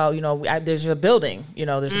talk about, you know, there's a building, you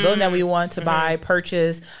know, there's a building that we want to buy,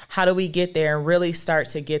 purchase. How do we get there and really start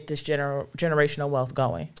to get this generational wealth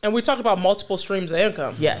going? And we talked about multiple streams of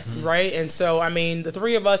income. Yes. Right. And so, I mean, the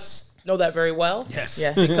 3 of us know that very well. Yes.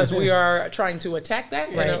 Because we are trying to attack that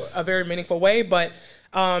in a very meaningful way. But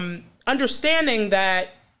understanding that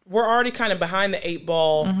we're already kind of behind the 8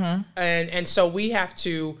 ball. And so we have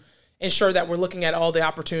to ensure that we're looking at all the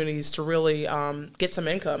opportunities to really get some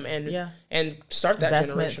income and start that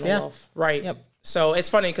generational wealth. Right. Yep. So it's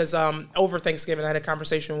funny because over Thanksgiving, I had a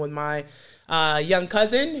conversation with my young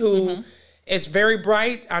cousin who is very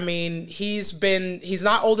bright. I mean, he's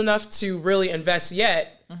not old enough to really invest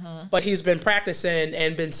yet, but he's been practicing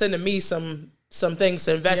and been sending me some things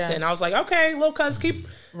to invest in. I was like, okay, little cuz, keep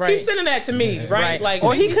sending that to me, right? Like,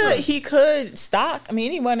 or he could stock. I mean,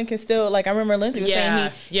 anyone can still, like, I remember Lindsay was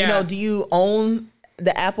saying, you know, do you own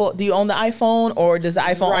the Apple? Do you own the iPhone, or does the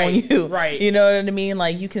iPhone own you? Right. You know what I mean?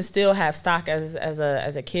 Like, you can still have stock as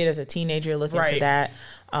a kid, as a teenager, looking to that.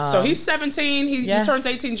 So he's 17. He turns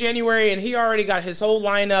 18 January, and he already got his whole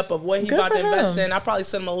lineup of what he's about to invest in. I'll probably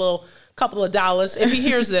send him a couple of dollars if he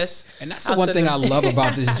hears this. And that's the one thing I love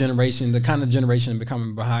about this generation, the kind of generation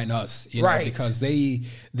becoming behind us, you know, because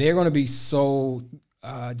they're going to be so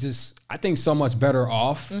I think so much better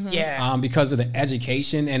off because of the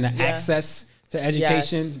education and the access to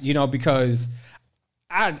education, you know, because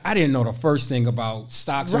I didn't know the first thing about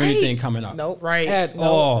stocks or anything coming up. At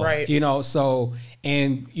all. You know, so,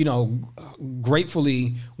 and, you know,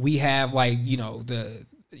 gratefully we have, like, you know, the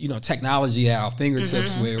technology at our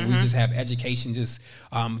fingertips where we just have education just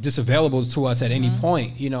available to us at any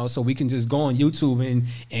point, you know, so we can just go on YouTube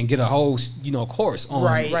and get a whole, you know, course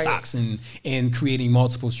on stocks and creating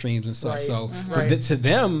multiple streams and stuff. So to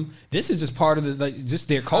them, this is just part of just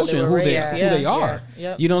their culture and who they are.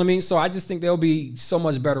 You know what I mean? So I just think they'll be so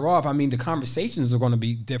much better off. I mean, the conversations are going to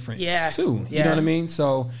be different too. You know what I mean?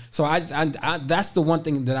 So I that's the one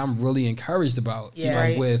thing that I'm really encouraged about, you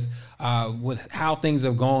know, with how things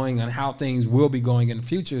are going and how things will be going in the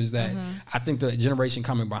future, is that I think the generation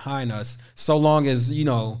coming behind us, so long as, you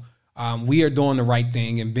know, we are doing the right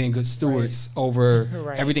thing and being good stewards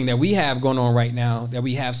over everything that we have going on right now, that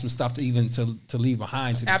we have some stuff to leave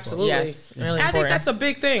behind. Absolutely. Yes, really I think that's a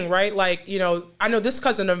big thing, right? Like, you know, I know this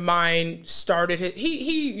cousin of mine started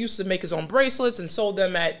he used to make his own bracelets and sold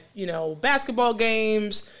them at, you know, basketball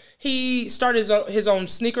games. He started his own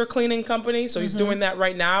sneaker cleaning company, so he's doing that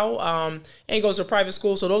right now. And he goes to private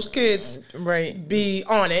school, so those kids be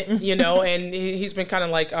on it, you know. And he's been kind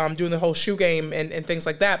of like doing the whole shoe game and things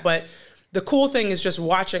like that. But the cool thing is just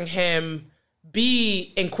watching him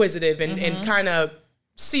be inquisitive and kind of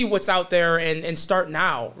see what's out there and start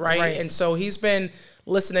now, right? And so he's been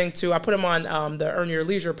listening to, I put him on the Earn Your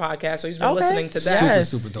Leisure podcast, so he's been listening to that.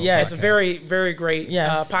 Super dope. It's a very, very great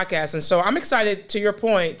podcast. And so I'm excited, to your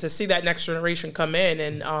point, to see that next generation come in,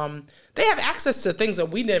 and they have access to things that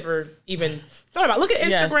we never even thought about. Look at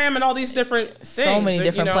Instagram and all these different things. So many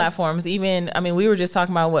different platforms. Even, I mean, we were just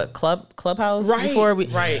talking about Clubhouse before we,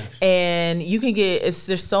 and you can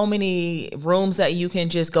there's so many rooms that you can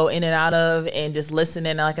just go in and out of and just listen.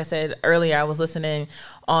 And like I said earlier, I was listening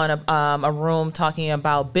on a room talking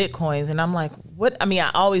about Bitcoins, and I'm like, what? I mean,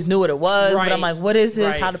 I always knew what it was, but I'm like, what is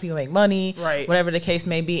this? How do people make money? Whatever the case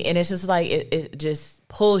may be. And it's just like, it just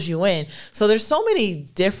pulls you in. So there's so many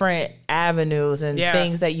different avenues and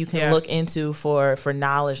things that you can look into for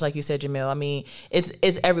knowledge. Like you said, Jamil, I mean,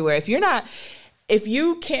 it's everywhere. If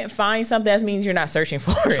you can't find something, that means you're not searching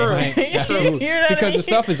for it. Right. Absolutely. You know because the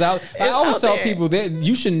stuff is out. I always tell people that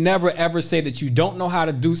you should never ever say that you don't know how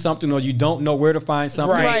to do something or you don't know where to find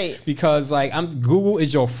something. Because like Google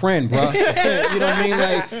is your friend, bro. You know what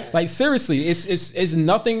I mean? Like seriously, it's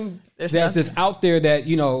nothing that's out there that,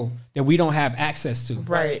 you know, that we don't have access to.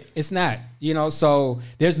 Right. It's not. You know, so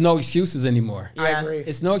there's no excuses anymore. I agree.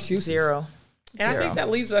 It's no excuses. Zero. And I think that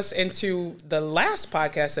leads us into the last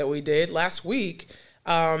podcast that we did last week.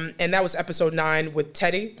 And that was episode 9 with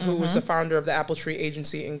Teddy, who was the founder of the Apple Tree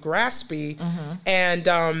Agency in Graspy.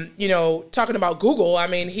 And, you know, talking about Google, I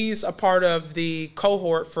mean, he's a part of the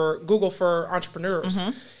cohort for Google for Entrepreneurs.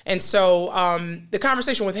 And so the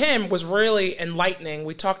conversation with him was really enlightening.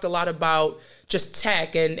 We talked a lot about just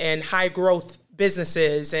tech and high growth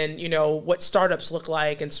businesses and, you know, what startups look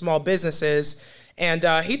like and small businesses. And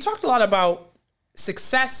he talked a lot about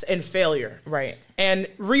success and failure. And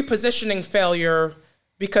repositioning failure,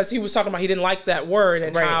 because he was talking about he didn't like that word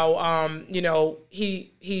and how, you know,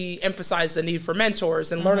 he emphasized the need for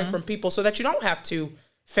mentors and learning from people so that you don't have to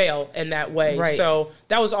fail in that way. So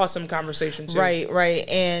that was awesome conversation too.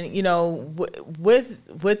 And you know,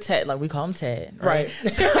 with Ted, like we call him Ted,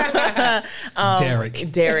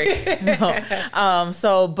 Derek. No.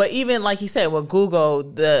 So, but even like he said, with Google,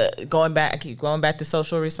 going back to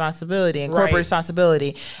social responsibility and corporate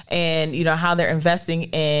responsibility, and you know how they're investing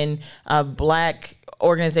in Black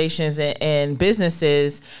organizations and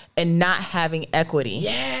businesses and not having equity.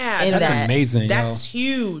 Yeah, that's amazing. That's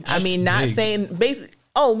huge. I mean, not saying basically.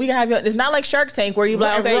 Oh, we can have it's not like Shark Tank where you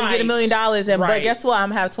like, okay, you get $1 million and but guess what? I'm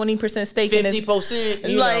gonna have 20% stake 50%, in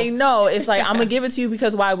this. Like, no, it's like I'm gonna give it to you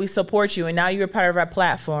because why we support you and now you're part of our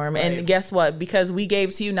platform. Right. And guess what? Because we gave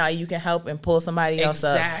it to you, now you can help and pull somebody else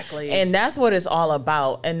up. Exactly. And that's what it's all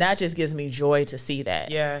about. And that just gives me joy to see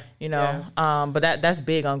that. Yeah. But that's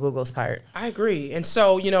big on Google's part. I agree. And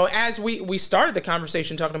so, as we started the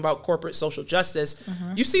conversation talking about corporate social justice,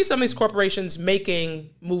 you see some of these corporations making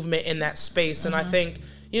movement in that space. And I think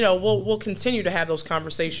we'll continue to have those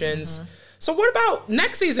conversations. So what about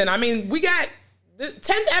next season? I mean, we got the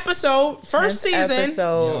 10th episode, first season.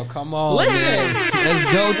 Yo, come on. Listen. Man. Let's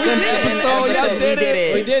go 10th episode. Y'all did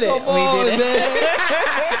it. We did it. Come on, man.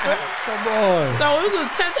 Come on. So it was a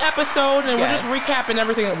 10th episode, and we're just recapping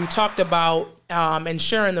everything that we talked about and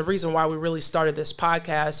sharing the reason why we really started this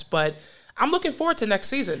podcast. But I'm looking forward to next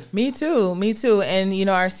season. Me too. And,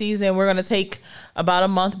 our season, we're going to take about a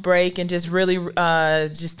month break and just really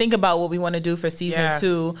just think about what we want to do for season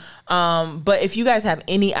 2. But if you guys have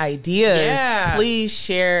any ideas, please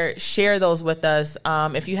share those with us.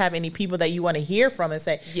 If you have any people that you want to hear from and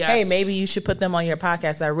say, hey, maybe you should put them on your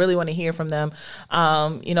podcast. I really want to hear from them.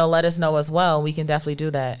 Let us know as well. We can definitely do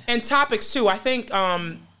that. And topics too. I think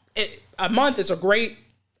a month is a great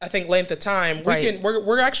length of time.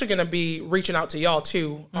 We're actually going to be reaching out to y'all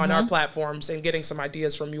too on our platforms and getting some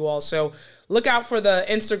ideas from you all. So look out for the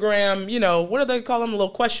Instagram, what do they call them? Little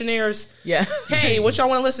questionnaires. Yeah. Hey, what y'all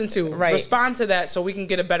want to listen to? Right. Respond to that so we can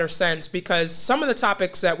get a better sense, because some of the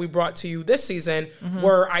topics that we brought to you this season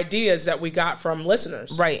were ideas that we got from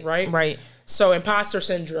listeners. Right. So imposter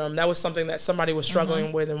syndrome, that was something that somebody was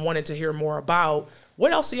struggling with and wanted to hear more about.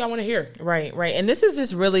 What else do y'all want to hear? Right. And this is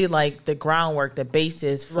just really like the groundwork, the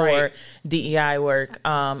basis for DEI work.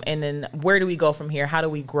 And then where do we go from here? How do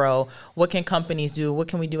we grow? What can companies do? What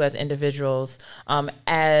can we do as individuals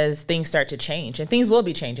as things start to change? And things will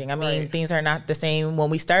be changing. I mean, things are not the same when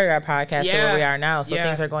we started our podcast to where we are now. So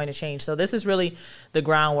things are going to change. So this is really the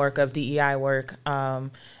groundwork of DEI work.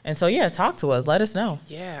 And so, talk to us. Let us know.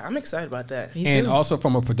 Yeah, I'm excited about that. And also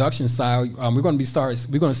from a production side, we're going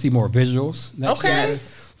to see more visuals next year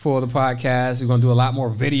for the podcast. We're going to do a lot more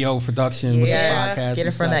video production with the podcast. Get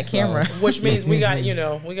in front of that camera. Which means we got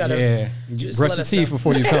to brush your teeth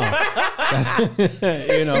before you come.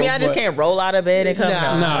 I just can't roll out of bed and come.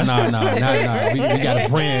 No. We got a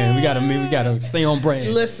brand. We got to stay on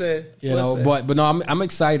brand. Listen. But no, I'm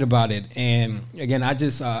excited about it. And again,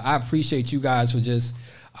 I appreciate you guys for just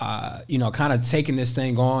kind of taking this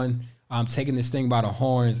thing on. Taking this thing by the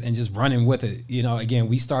horns and just running with it. Again,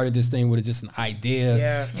 we started this thing with just an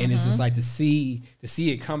idea, and it's just like to see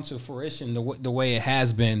it come to fruition the way it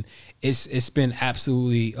has been. It's been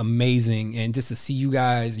absolutely amazing, and just to see you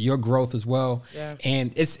guys, your growth as well. Yeah.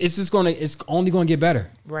 And it's only going to get better.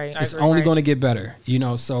 Right. It's only going to get better.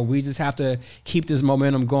 So we just have to keep this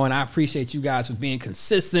momentum going. I appreciate you guys for being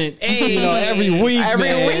consistent. Every week.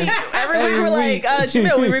 Every week we're like,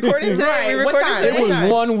 Jamil, we recorded today. What time? It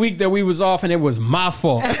was 1 week that we was off, and it was my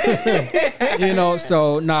fault.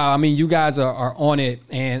 So you guys are on it,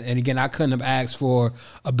 and again, I couldn't have asked for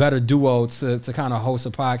a better duo to kind of host a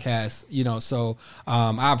podcast. So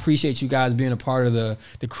I appreciate you guys being a part of the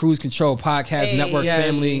Cruise Control Podcast Network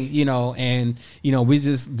family. And we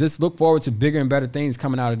just look forward to bigger and better things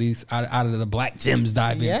coming out of the Black Gems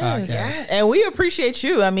Diving podcast. Yes. And we appreciate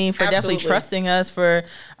you. For definitely trusting us for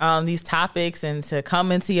these topics and to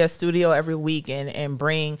come into your studio every week and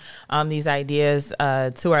bring these ideas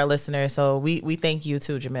to our listeners. So we thank you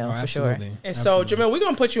too, Jamil, for sure. And so, Jamil, we're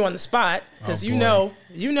gonna put you on the spot because you know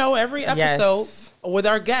every episode with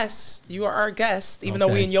our guests. You are our guest, even though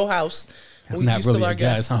we in your house. I'm not really a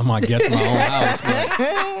guest. I'm a guest in my own house.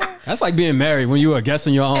 That's like being married when you're a guest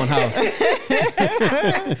in your own house.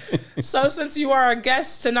 So since you are a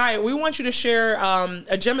guest tonight, we want you to share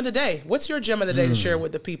a gem of the day. What's your gem of the day to share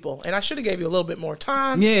with the people? And I should have gave you a little bit more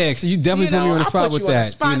time. Yeah, because you definitely put me on the spot with that.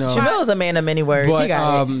 Jamil is a man of many words. But, he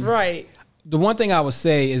got it. Right. The one thing I would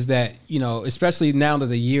say is that, especially now that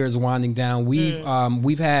the year is winding down,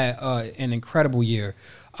 we've had an incredible year.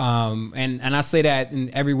 And I say that in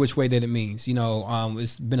every which way that it means.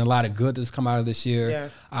 It's been a lot of good that's come out of this year.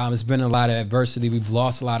 Yeah. It's been a lot of adversity. We've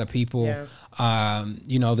lost a lot of people. Yeah.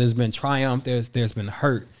 There's been triumph. There's been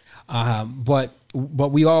hurt. But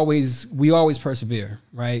we always persevere,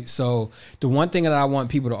 right? So the one thing that I want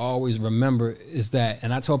people to always remember is that,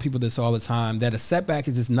 and I tell people this all the time, that a setback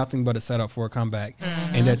is just nothing but a setup for a comeback,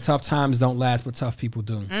 and that tough times don't last, but tough people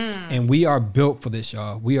do. And we are built for this,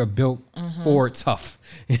 y'all. We are built for tough,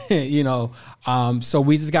 you know. So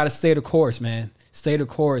we just got to stay the course, man. Stay the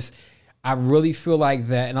course. I really feel like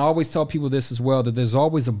that, and I always tell people this as well, that there's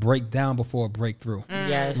always a breakdown before a breakthrough.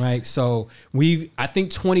 Yes. Right? So I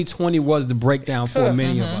think 2020 was the breakdown for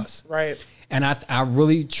many of us. Right. And I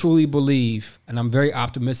really, truly believe, and I'm very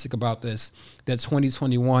optimistic about this, that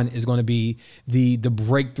 2021 is going to be the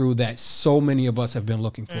breakthrough that so many of us have been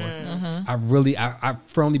looking for. I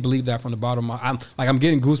firmly believe that from the bottom of my, I'm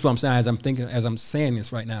getting goosebumps now as I'm saying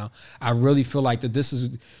this right now. I really feel like that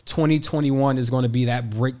 2021 is going to be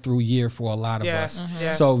that breakthrough year for a lot of us.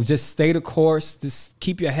 Yeah. So just stay the course, just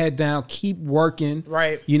keep your head down, keep working,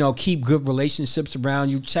 right? You know, keep good relationships around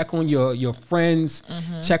you, check on your friends,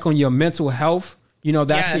 check on your mental health. You know,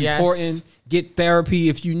 that's important. Yes. Get therapy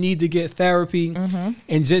if you need to get therapy,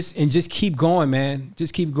 and just keep going, man.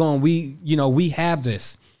 Just keep going. We have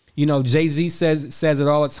this. You know, Jay-Z says it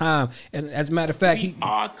all the time. And as a matter of fact,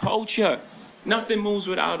 our culture. Nothing moves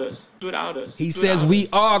without us. He says we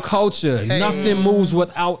are culture. Hey. Nothing moves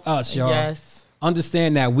without us, y'all. Yes.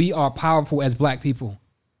 Understand that we are powerful as Black people.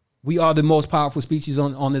 We are the most powerful species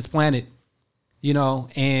on this planet. You know,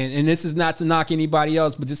 and this is not to knock anybody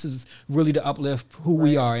else, but this is really to uplift who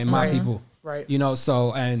we are and my people. Right. You know,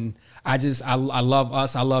 so, and I love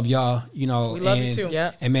us. I love y'all, you know. We love you too.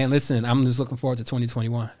 Yeah. And man, listen, I'm just looking forward to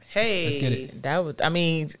 2021. Hey. Let's get it.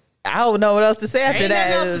 I don't know what else to say after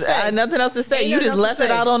that. Nothing else to say. You just left it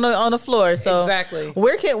out on the floor. So exactly.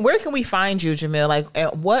 Where can we find you, Jamil? Like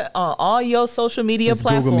what on all your social media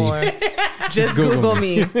platforms? Just Google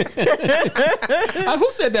me. Who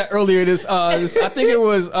said that earlier? I think it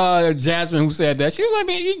was Jasmine who said that. She was like,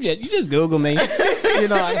 "Man, you just Google me." You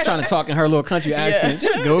know, I'm trying to talk in her little country accent.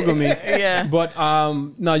 Just Google me. Yeah. But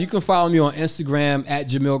no, you can follow me on Instagram at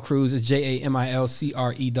Jamil Cruz. It's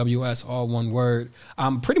JAMILCREWS, all one word.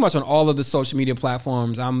 Pretty much on all of the social media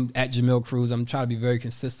platforms. I'm at Jamil Cruz. I'm trying to be very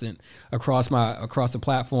consistent across the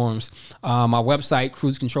platforms. My website,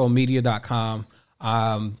 cruisecontrolmedia.com.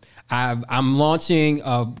 I'm launching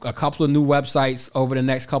a couple of new websites over the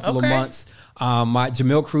next couple of months. My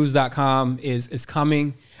JamilCruz.com is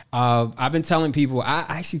coming. I've been telling people I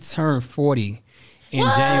actually turned 40 in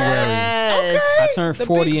January. Yes. I turned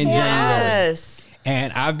 40 in January. Yes.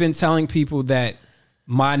 And I've been telling people that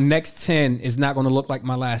my next 10 is not going to look like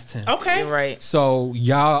my last 10. Okay. You're right. So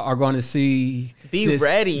y'all are going to see. Be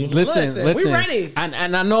ready. Listen. We ready. And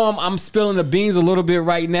I know I'm spilling the beans a little bit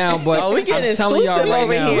right now, but we getting I'm telling y'all right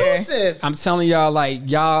over now. Here. I'm telling y'all,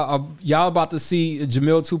 like, y'all about to see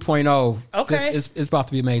Jamil 2.0. Okay. It's about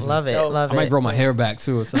to be amazing. Love it. Love it. I might grow my hair back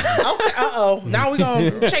too or something. Okay. Now we're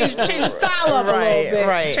gonna change the style up a little bit.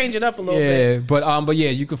 Right. Change it up a little bit. But yeah,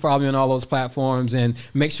 you can follow me on all those platforms, and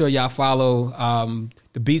make sure y'all follow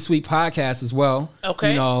the B Suite podcast as well.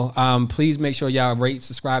 Okay. You know, please make sure y'all rate,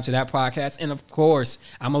 subscribe to that podcast. And of course,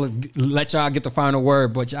 I'm going to let y'all get the final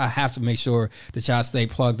word, but y'all have to make sure that y'all stay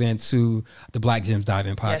plugged into the Black Gems Dive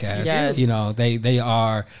In podcast. Yes. You know, they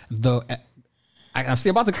are I'm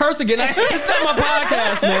still about to curse again. It's not my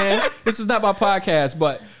podcast, man. This is not my podcast,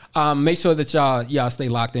 but make sure that y'all stay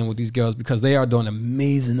locked in with these girls, because they are doing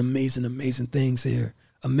amazing things here.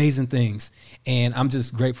 Amazing things, and I'm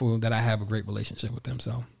just grateful that I have a great relationship with them.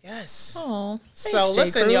 So yes. Oh, so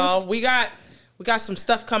listen, y'all, we got some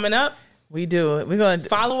stuff coming up. We do. We're gonna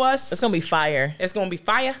follow us. It's gonna be fire. It's gonna be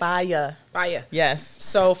fire. Fire. Yes.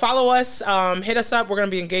 So follow us. Hit us up. We're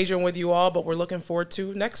gonna be engaging with you all, but we're looking forward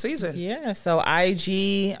to next season. Yeah. So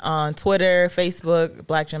IG, on Twitter, Facebook,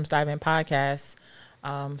 Black Gems Dive In podcast.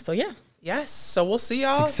 So yeah. Yes. So we'll see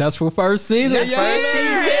y'all. Successful first season. First season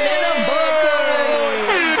in the book.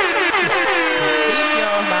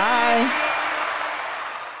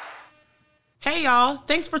 Hey y'all,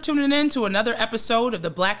 thanks for tuning in to another episode of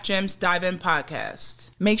the Black Gems Dive In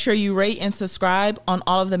podcast. Make sure you rate and subscribe on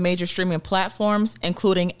all of the major streaming platforms,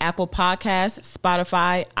 including Apple Podcasts,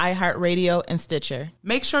 Spotify, iHeartRadio, and Stitcher.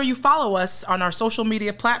 Make sure you follow us on our social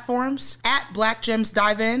media platforms at Black Gems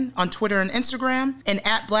Dive In on Twitter and Instagram, and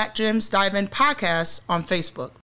at Black Gems Dive In Podcast on Facebook.